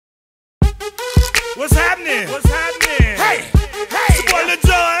What's happening? What's happening? Hey, hey, it's your boy Lil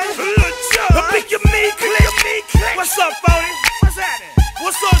Joy. Lil Joy. Pick your me click. What's up, Phony? What's happening?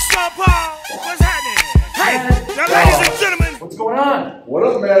 What's up, Sean Paul? What's happening? Hey, now ladies and gentlemen. What's going on? What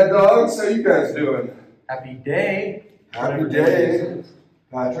up, Mad Dogs? How you guys doing? Happy day. Happy day.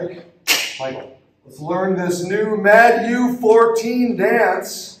 Patrick. Michael. Let's learn this new Mad U14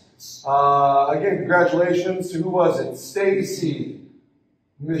 dance. Again, congratulations to, who was it? Stacy,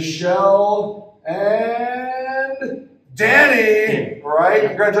 Michelle, and Danny. Right?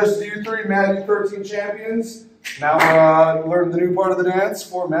 Congratulations to you three Mad U13 champions. Now learn the new part of the dance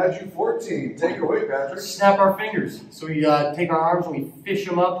for Mad U14. Take it away, Patrick. Snap our fingers. So we take our arms and we fish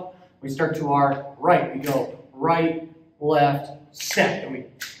them up. We start to our right. We go right, left, snap. And we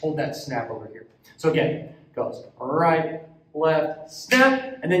hold that snap over here. So again, it goes right, left,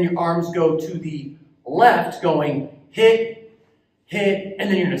 snap. And then your arms go to the left, going hit, hit. And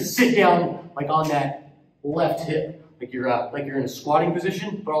then you're going to sit down like on that left hip. Like you're in a squatting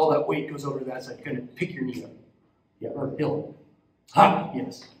position, but all that weight goes over to that side. You're going to pick your knee up. Yeah, or hill. Ha,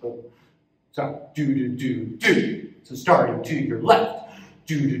 yes. So, do. So starting to your left.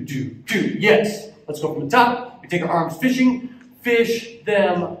 Do. Yes. Let's go from the top. We take our arms fishing. Fish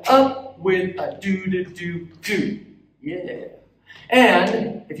them up with a do. Yeah.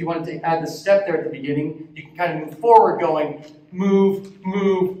 And if you want to add the step there at the beginning, you can kind of move forward going move,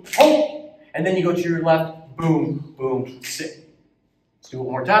 hold. And then you go to your left. Boom, boom, sit. Let's do it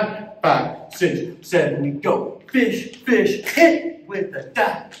one more time. 5, 6, 7, we go. Fish, hit with the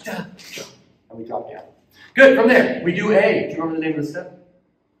da. And we drop down. Good, from there, we do A. Do you remember the name of the step?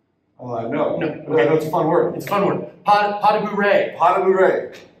 No. No. Okay, that's a fun word. It's a fun word. Pas de bourrée. Pas de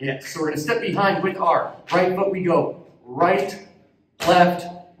bourrée. Yes, so we're going to step behind with our right foot. We go right, left,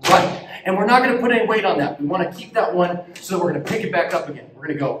 right. And we're not going to put any weight on that. We want to keep that one so that we're going to pick it back up again. We're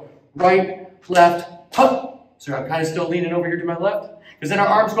going to go right, left, up. So I'm kind of still leaning over here to my left. Because then our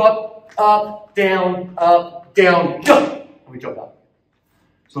arms go up, down, jump. And we jump up.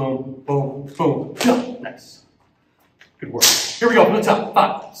 Boom, boom, jump. Nice. Good work. Here we go from the top.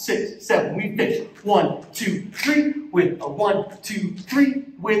 5, 6, 7. We fish. 1, 2, 3. With a 1, 2, 3.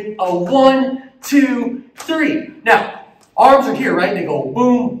 With a 1, 2, 3. Now, arms are here, right? They go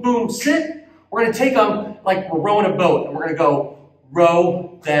boom, boom, sit. We're going to take them like we're rowing a boat. And we're going to go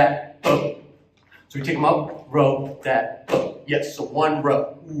row that boat. So we take them up, row that boat. Yes, so one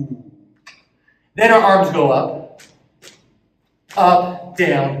row. Ooh. Then our arms go up,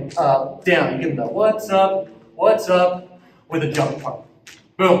 down, down. You give them the what's up, with a jump part.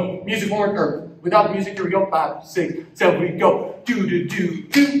 Boom. Music forward, or without the music, here we go. 5, 6, 7, we go. Do.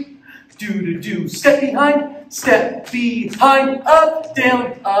 Step behind, up,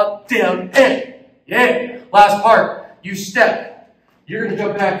 down, and. Yeah. Last part. You step. You're going to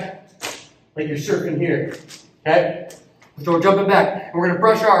jump back like you're surfing here. Okay? So we're jumping back. And we're going to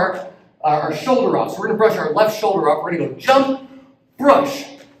brush our shoulder off. So we're going to brush our left shoulder off. We're going to go jump, brush.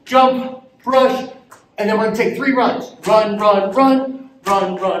 And then we're going to take 3 runs. Run.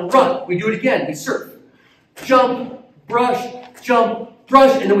 We do it again. We surf. Jump, brush.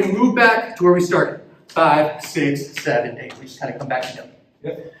 And then we move back to where we started. 5, 6, 7, 8. We just kind of come back together.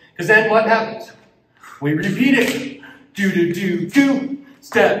 Yep. Because then what happens? We repeat it. Do.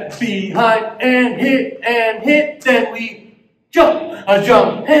 Step behind and hit. Then we jump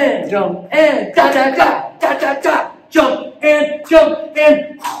and da. Jump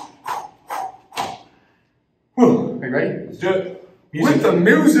and. Whew. Are you ready? Let's do it. Music. With the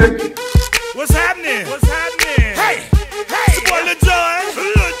music. What's happening? Hey, it's your boy Lil Joy.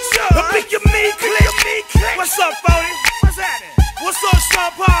 Pick your me click. What's up, Phony? What's happening? What's up,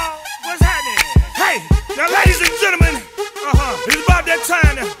 Sean Paul? What's happening? Hey, now ladies and gentlemen, it's about that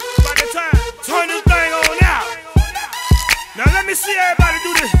time. Turn this thing on out. Now let me see everybody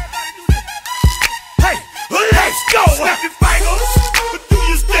do this. Hey, let's go. Snap your fingers, do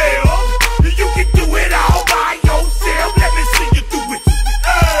your step. You can do it all by yourself. Let me see you do it.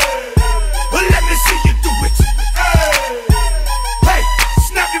 Let me see you do it. Hey,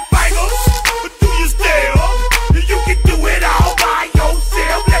 snap your fingers, do your step. You can do it all by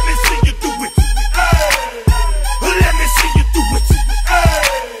yourself. Let me see you do it. Let me see you do it.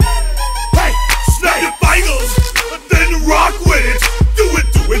 Hey, snap your fingers, then rock with it. Do it.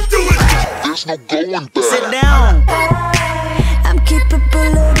 There's no going back.